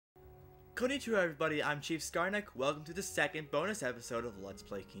Konnichiwa everybody, I'm Chief Scarneck. Welcome to the second bonus episode of Let's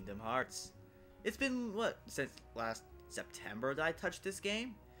Play Kingdom Hearts. It's been, since last September that I touched this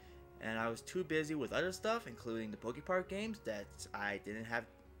game? And I was too busy with other stuff, including the PokePark games, that I didn't have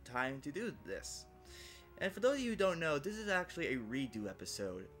time to do this. And for those of you who don't know, this is actually a redo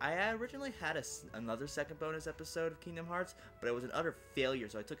episode. I originally had another second bonus episode of Kingdom Hearts, but it was an utter failure,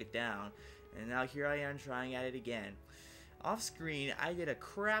 so I took it down. And now here I am trying at it again. Off screen, I did a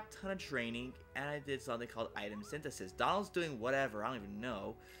crap ton of training, and I did something called item synthesis. Donald's doing whatever, I don't even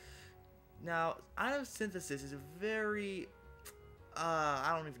know. Now, item synthesis is a very,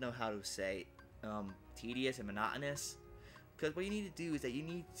 I don't even know how to say, tedious and monotonous. Because what you need to do is that you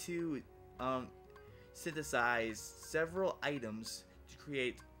need to, synthesize several items to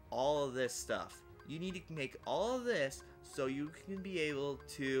create all of this stuff. You need to make all of this so you can be able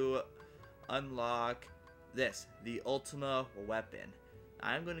to unlock this, the Ultima weapon.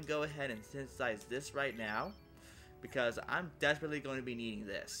 I'm going to go ahead and synthesize this right now because I'm desperately going to be needing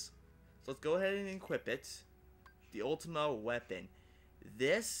this. So let's go ahead and equip it. The Ultima weapon.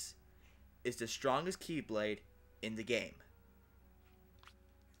 This is the strongest Keyblade in the game.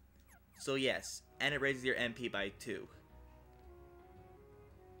 So yes, and it raises your MP by 2.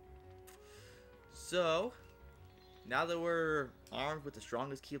 So, now that we're armed with the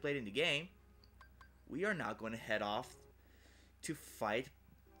strongest Keyblade in the game, we are now going to head off to fight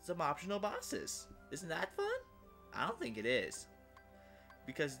some optional bosses. Isn't that fun? I don't think it is.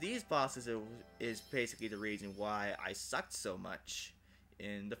 Because these bosses is basically the reason why I sucked so much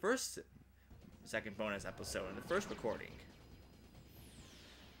in the second bonus episode, in the first recording.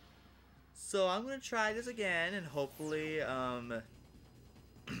 So I'm going to try this again, and hopefully,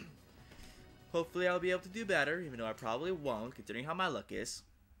 hopefully I'll be able to do better, even though I probably won't, considering how my luck is.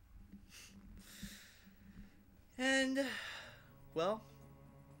 And, well,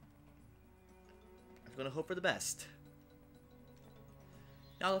 I'm going to hope for the best.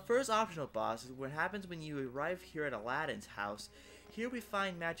 Now, the first optional boss is what happens when you arrive here at Aladdin's house. Here we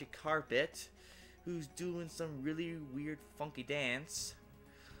find Magic Carpet, who's doing some really weird, funky dance.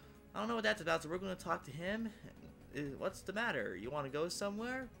 I don't know what that's about, so we're going to talk to him. What's the matter? You want to go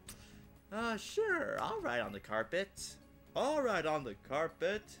somewhere? Sure, I'll ride on the carpet. I'll ride on the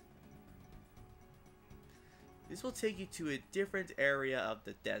carpet. This will take you to a different area of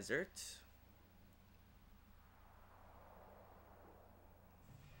the desert.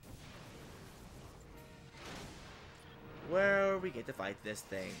 Where we get to fight this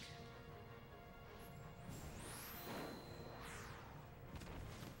thing.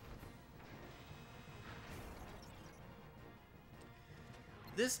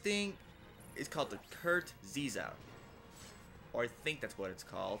 This thing is called the Kurt Ziza. Or I think that's what it's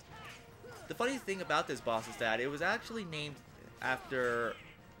called. The funny thing about this boss is that it was actually named after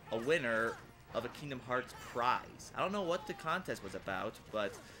a winner of a Kingdom Hearts prize. I don't know what the contest was about,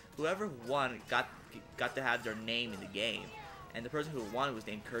 but whoever won got to have their name in the game. And the person who won was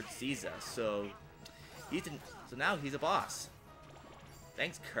named Kurt Ziza, so now he's a boss.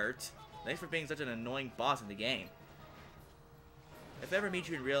 Thanks, Kurt. Thanks for being such an annoying boss in the game. If I ever meet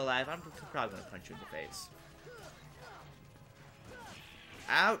you in real life, I'm probably going to punch you in the face.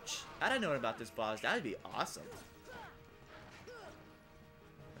 Ouch! I didn't know about this boss. That would be awesome.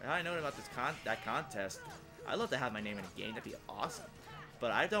 I didn't know about that contest. I'd love to have my name in a game. That'd be awesome.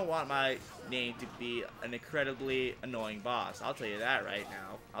 But I don't want my name to be an incredibly annoying boss. I'll tell you that right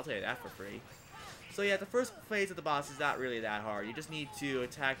now. I'll tell you that for free. So yeah, the first phase of the boss is not really that hard. You just need to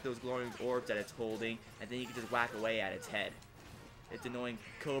attack those glowing orbs that it's holding, and then you can just whack away at its head. It's annoying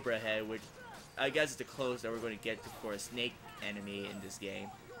Cobra head, which I guess is the closest that we're going to get for a snake enemy in this game.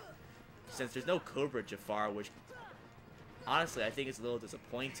 Since there's no Cobra Jafar, which honestly I think is a little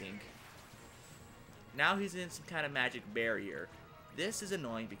disappointing. Now he's in some kind of magic barrier. This is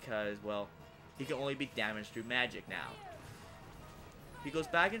annoying because, well, he can only be damaged through magic now. He goes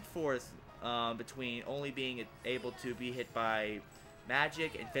back and forth between only being able to be hit by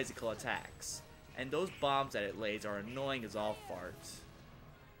magic and physical attacks. And those bombs that it lays are annoying as all farts.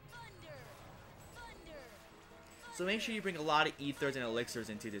 So make sure you bring a lot of ethers and elixirs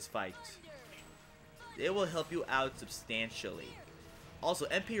into this fight. It will help you out substantially. Also,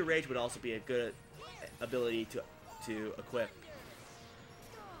 MP Rage would also be a good ability to equip.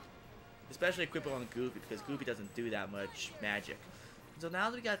 Especially equip it on Goofy, because Goofy doesn't do that much magic. So now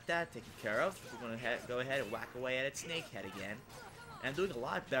that we got that taken care of, we're going to go ahead and whack away at its snake head again. And I'm doing a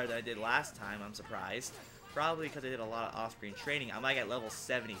lot better than I did last time, I'm surprised. Probably because I did a lot of off-screen training. I'm like at level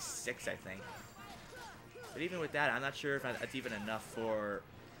 76, I think. But even with that, I'm not sure if that's even enough for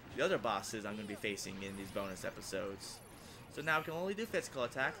the other bosses I'm going to be facing in these bonus episodes. So now we can only do physical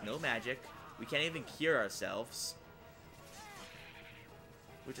attacks, no magic. We can't even cure ourselves,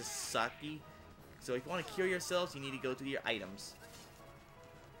 which is sucky. So if you want to cure yourselves, you need to go to your items.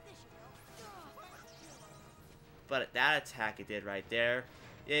 But that attack it did right there,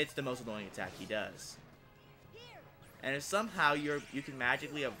 it's the most annoying attack he does. And if somehow you can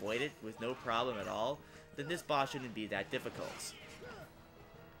magically avoid it with no problem at all, then this boss shouldn't be that difficult.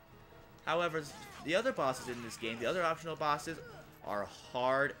 However, the other bosses in this game, the other optional bosses, are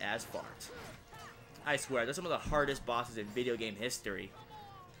hard as fart. I swear, they're some of the hardest bosses in video game history.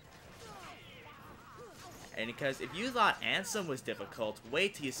 And because if you thought Ansem was difficult,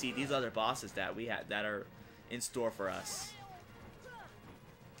 wait till you see these other bosses that we had that are in store for us.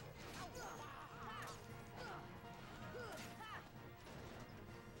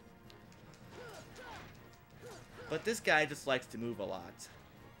 But this guy just likes to move a lot.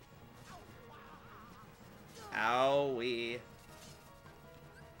 Owie.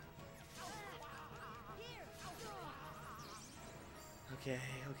 Okay,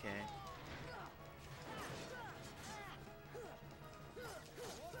 okay.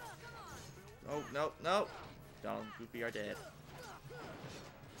 Oh, no, no. Donald and Goofy are dead.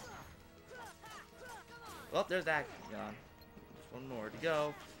 Well, there's that gone. Just one more to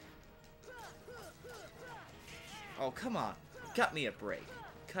go. Oh, come on. Cut me a break.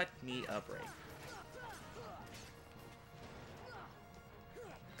 Cut me a break.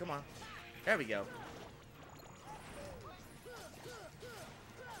 Come on. There we go.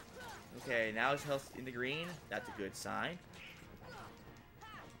 Okay, now his health in the green. That's a good sign.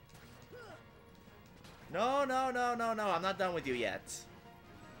 No, no, no, no, no. I'm not done with you yet.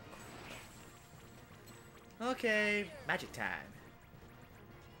 Okay, magic time.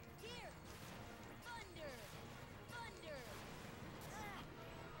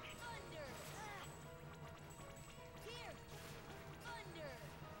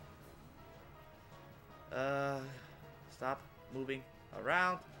 Stop moving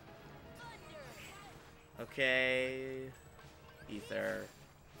around. Okay. Ether.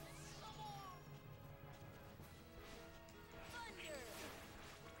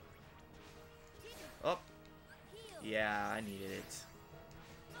 Oh. Yeah, I needed it.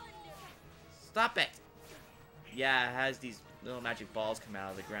 Stop it! Yeah, it has these little magic balls come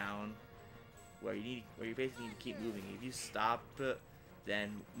out of the ground where you basically need to keep moving. If you stop,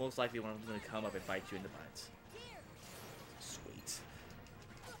 then most likely one of them's gonna come up and bite you in the butt. Sweet.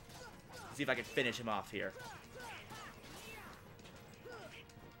 Let's see if I can finish him off here.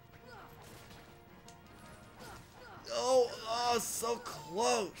 Oh, so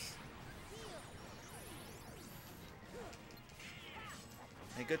close.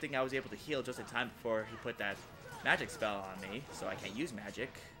 And good thing I was able to heal just in time before he put that magic spell on me, so I can't use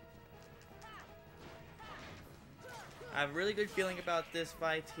magic. I have a really good feeling about this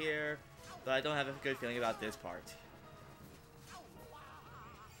fight here, but I don't have a good feeling about this part.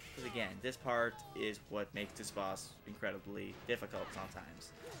 Because again, this part is what makes this boss incredibly difficult sometimes.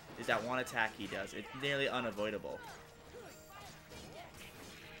 Is that one attack he does. It's nearly unavoidable.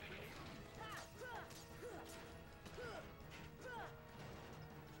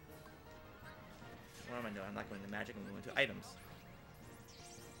 What am I doing? I'm not going to magic, I'm going to items.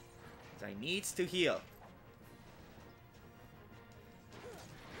 Because I need to heal.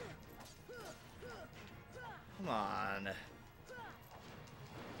 Come on.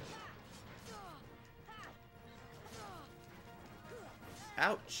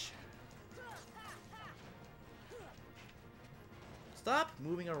 Ouch. Stop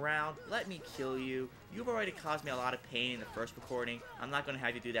moving around. Let me kill you. You've already caused me a lot of pain in the first recording. I'm not going to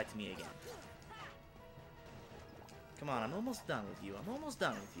have you do that to me again. Come on, I'm almost done with you. I'm almost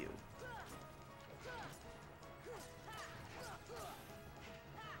done with you.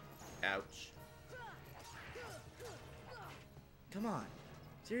 Ouch. Come on.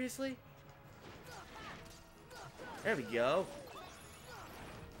 Seriously? There we go.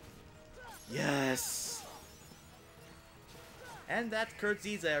 Yes! And that's Kurt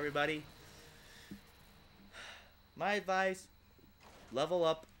Ziza, everybody. My advice, level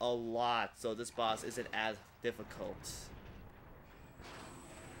up a lot so this boss isn't as difficult.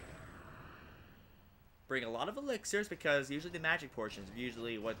 Bring a lot of elixirs because usually the magic portions are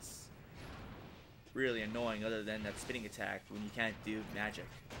usually what's really annoying other than that spinning attack when you can't do magic.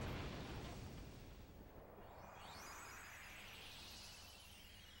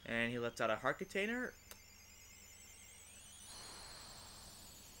 And he lets out a heart container.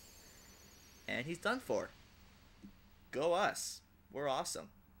 And he's done for. Go us. We're awesome.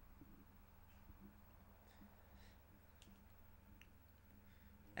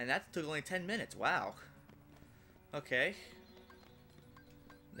 And that took only 10 minutes. Wow. Okay.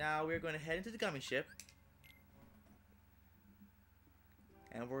 Now we're going to head into the gummy ship.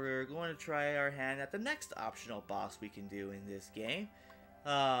 And we're going to try our hand at the next optional boss we can do in this game.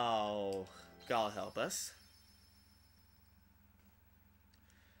 Oh, God help us.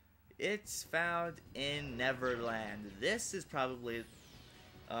 It's found in Neverland. This is probably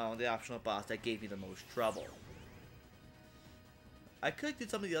the optional boss that gave me the most trouble. I could do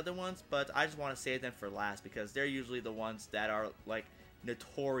some of the other ones, but I just want to save them for last because they're usually the ones that are like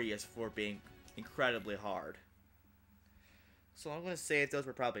notorious for being incredibly hard. So I'm going to save those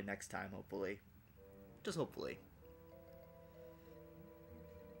for probably next time, hopefully. Just hopefully.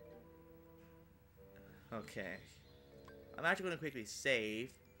 Okay. I'm actually going to quickly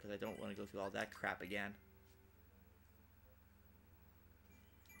save because I don't want to go through all that crap again.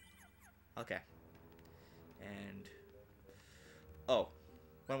 Okay. And oh,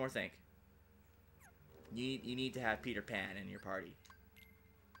 one more thing. You need to have Peter Pan in your party.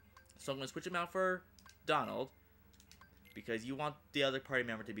 So I'm going to switch him out for Donald because you want the other party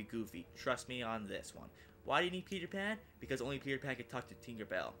member to be Goofy. Trust me on this one. Why do you need Peter Pan? Because only Peter Pan can talk to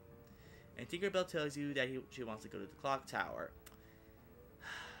Tinkerbell. And Tinkerbell tells you that she wants to go to the clock tower.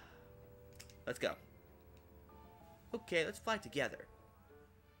 Let's go. Okay, let's fly together.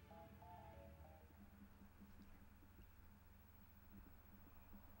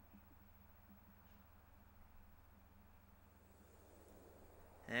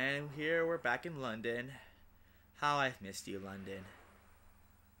 And here we're back in London. How I've missed you, London.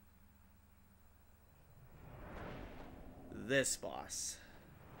 This boss.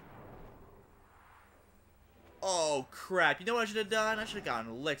 Oh crap, you know what I should have done? I should have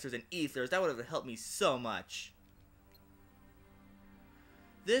gotten elixirs and ethers. That would have helped me so much.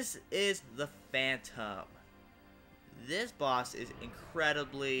 This is the Phantom. This boss is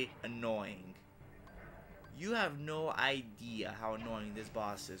incredibly annoying. You have no idea how annoying this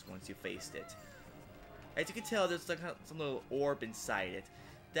boss is once you faced it. As you can tell, there's like some little orb inside it.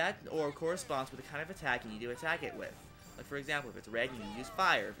 That orb corresponds with the kind of attack you need to attack it with. Like for example, if it's red, you need to use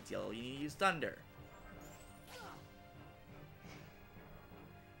fire. If it's yellow, you need to use thunder.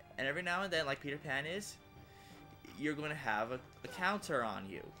 And every now and then, like Peter Pan is, you're going to have a counter on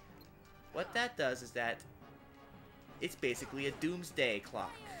you. What that does is that it's basically a doomsday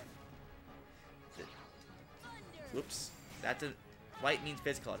clock. Whoops. That's a white means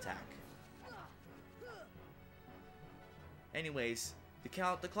physical attack. Anyways, the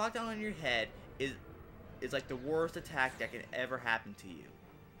clock down on your head is like the worst attack that can ever happen to you.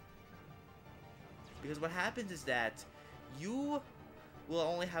 Because what happens is that you will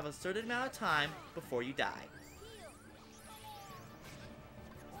only have a certain amount of time before you die.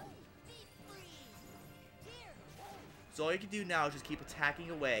 So all you can do now is just keep attacking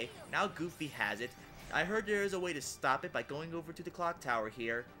away. Now Goofy has it. I heard there is a way to stop it by going over to the clock tower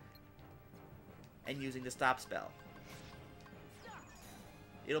here and using the stop spell.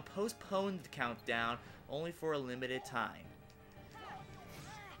 It'll postpone the countdown only for a limited time.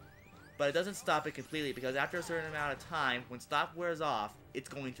 But it doesn't stop it completely because after a certain amount of time, when stop wears off, it's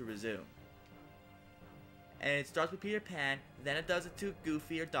going to resume. And it starts with Peter Pan, then it does it to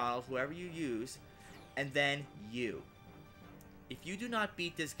Goofy or Donald, whoever you use, and then you. If you do not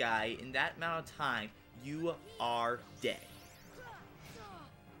beat this guy in that amount of time, you are dead.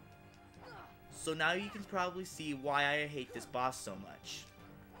 So now you can probably see why I hate this boss so much.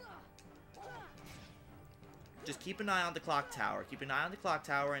 Just keep an eye on the clock tower. Keep an eye on the clock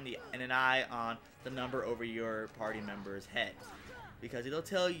tower and an eye on the number over your party member's head, because it'll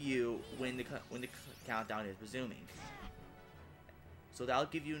tell you when the countdown is resuming. So that'll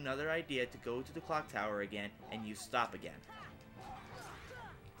give you another idea to go to the clock tower again and use stop again.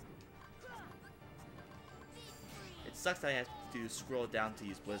 It sucks that I have to scroll down to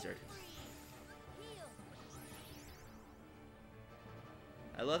use Blizzard.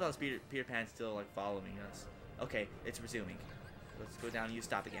 I love how Peter Pan's still like following us. Okay, it's resuming. Let's go down and use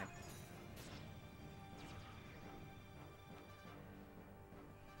stop again.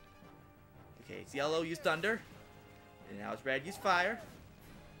 Okay, it's yellow, use thunder. And now it's red, use fire.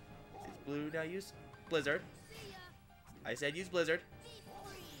 It's blue, now use Blizzard. I said use Blizzard.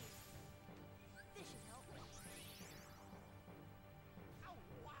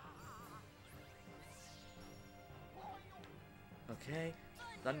 Okay,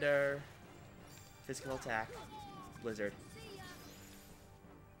 thunder, physical attack, Blizzard.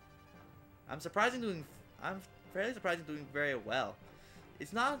 I'm fairly surprised I'm doing very well.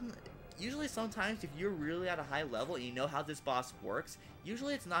 It's not, usually sometimes if you're really at a high level and you know how this boss works,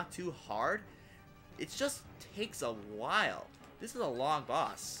 usually it's not too hard. It just takes a while. This is a long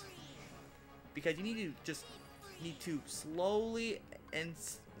boss. Because you need to slowly and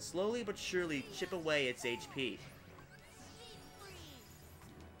slowly but surely chip away its HP.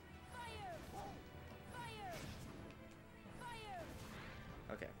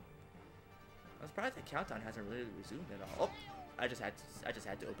 Okay. I'm surprised the countdown hasn't really resumed at all. Oh, I just had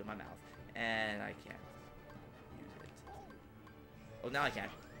to open my mouth, and I can't use it. Oh, now I can.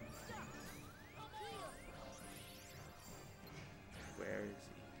 Where is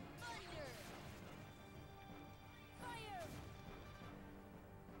he?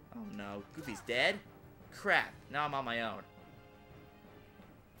 Oh no, Goofy's dead? Crap, now I'm on my own.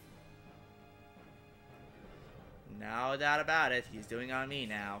 No doubt about it, he's doing on me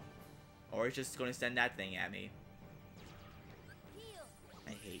now. Or he's just going to send that thing at me.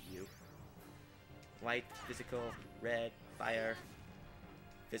 I hate you. White, physical, red, fire,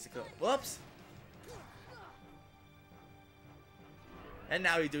 physical. Whoops! And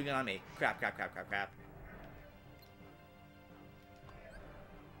now he's doing it on me. Crap, crap, crap, crap, crap.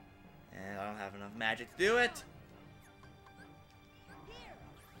 And I don't have enough magic to do it.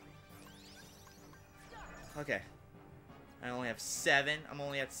 Okay. I only have 7. I'm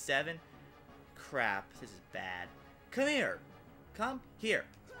only at 7. Crap, this is bad. Come here. Come here.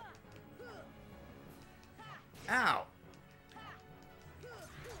 Ow.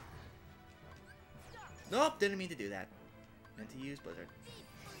 Nope, didn't mean to do that. Meant to use Blizzard.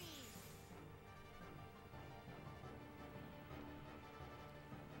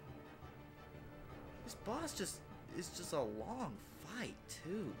 This boss is just a long fight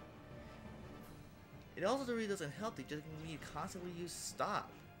too. It also really doesn't help that you just need to constantly use stop.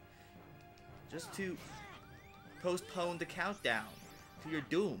 Just to postpone the countdown to your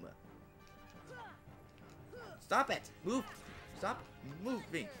doom. Stop it! Move! Stop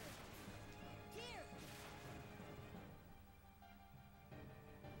moving!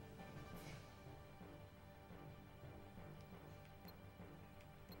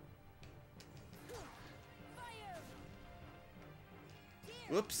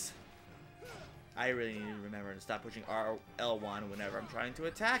 Whoops. I really need to remember to stop pushing L1 whenever I'm trying to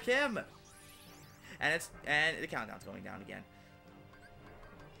attack him. And the countdown's going down again.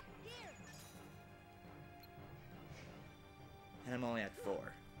 And I'm only at 4.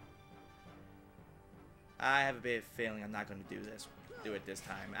 I have a bit of a feeling I'm not going to do it this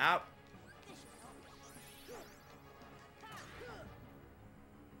time. Out.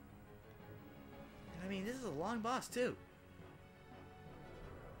 I mean, this is a long boss too.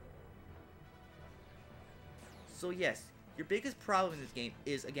 So yes, your biggest problem in this game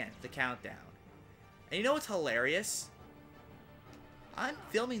is, again, the countdown. And you know what's hilarious? I'm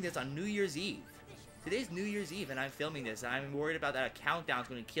filming this on New Year's Eve. Today's New Year's Eve and I'm filming this and I'm worried about that a countdown's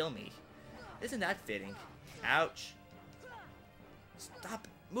going to kill me. Isn't that fitting? Ouch. Stop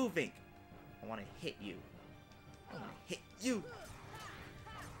moving. I want to hit you. I want to hit you.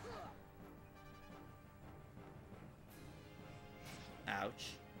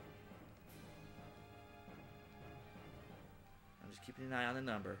 Ouch. I'm just keeping an eye on the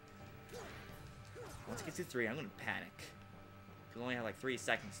number. Once it gets to 3, I'm going to panic. You'll only have like 3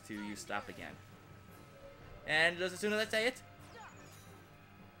 seconds to use stop again. And just as soon as I say it...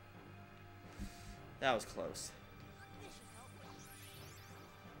 That was close.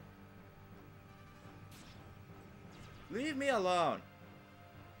 Leave me alone.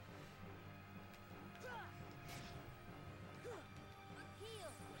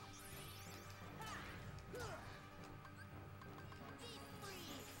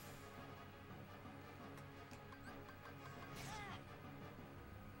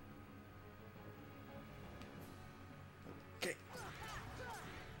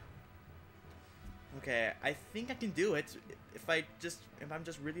 Okay, I think I can do it. If I'm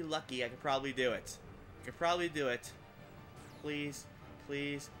just really lucky, I could probably do it. I could probably do it. Please,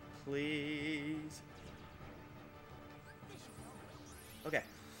 please, please. Okay,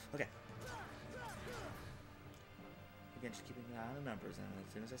 okay. Again, just keeping an eye on the numbers, and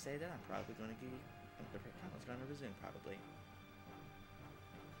as soon as I say that, I'm probably going to get the countdown's going to resume, probably.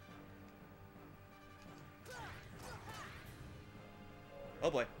 Oh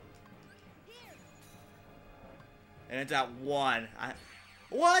boy. And it's at 1.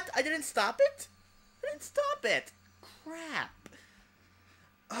 What? I didn't stop it? I didn't stop it. Crap.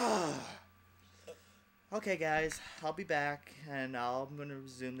 Ugh. Okay, guys. I'll be back, and I'm going to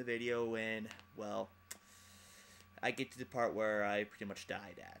resume the video when, well, I get to the part where I pretty much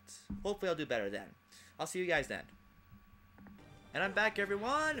died at. Hopefully I'll do better then. I'll see you guys then. And I'm back,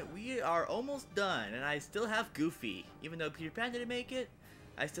 everyone. We are almost done, and I still have Goofy. Even though Peter Pan didn't make it,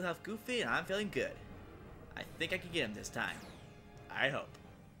 I still have Goofy, and I'm feeling good. I think I can get him this time. I hope.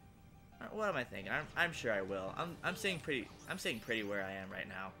 What am I thinking? I'm sure I will. I'm staying pretty where I am right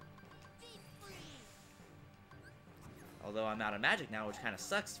now. Although I'm out of magic now, which kind of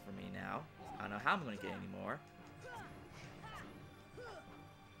sucks for me now. I don't know how I'm going to get any more.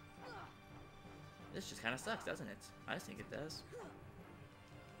 This just kind of sucks, doesn't it? I just think it does.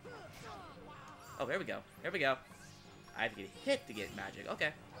 Oh, here we go. Here we go. I have to get hit to get magic. Okay.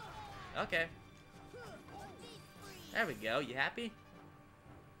 Okay. There we go. You happy?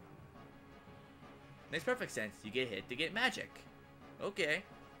 Makes perfect sense. You get hit to get magic. Okay.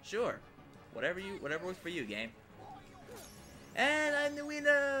 Sure. Whatever works for you, game. And I'm the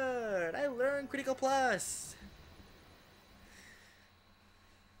winner! I learned Critical Plus!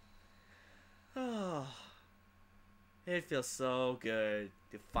 Oh, it feels so good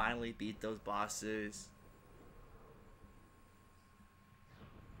to finally beat those bosses.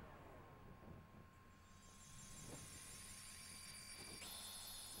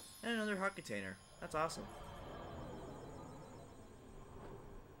 And another heart container. That's awesome.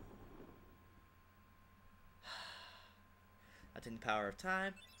 That's in the power of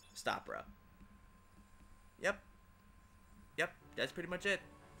time. Stop, bro. Yep. Yep, that's pretty much it.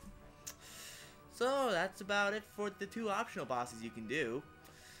 So that's about it for the 2 optional bosses you can do.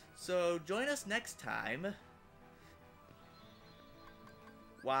 So join us next time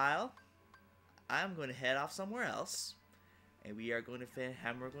while I'm going to head off somewhere else, and we're going to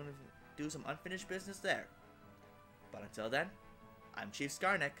do some unfinished business there. But until then, I'm Chief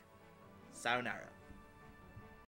Scarneck. Sayonara.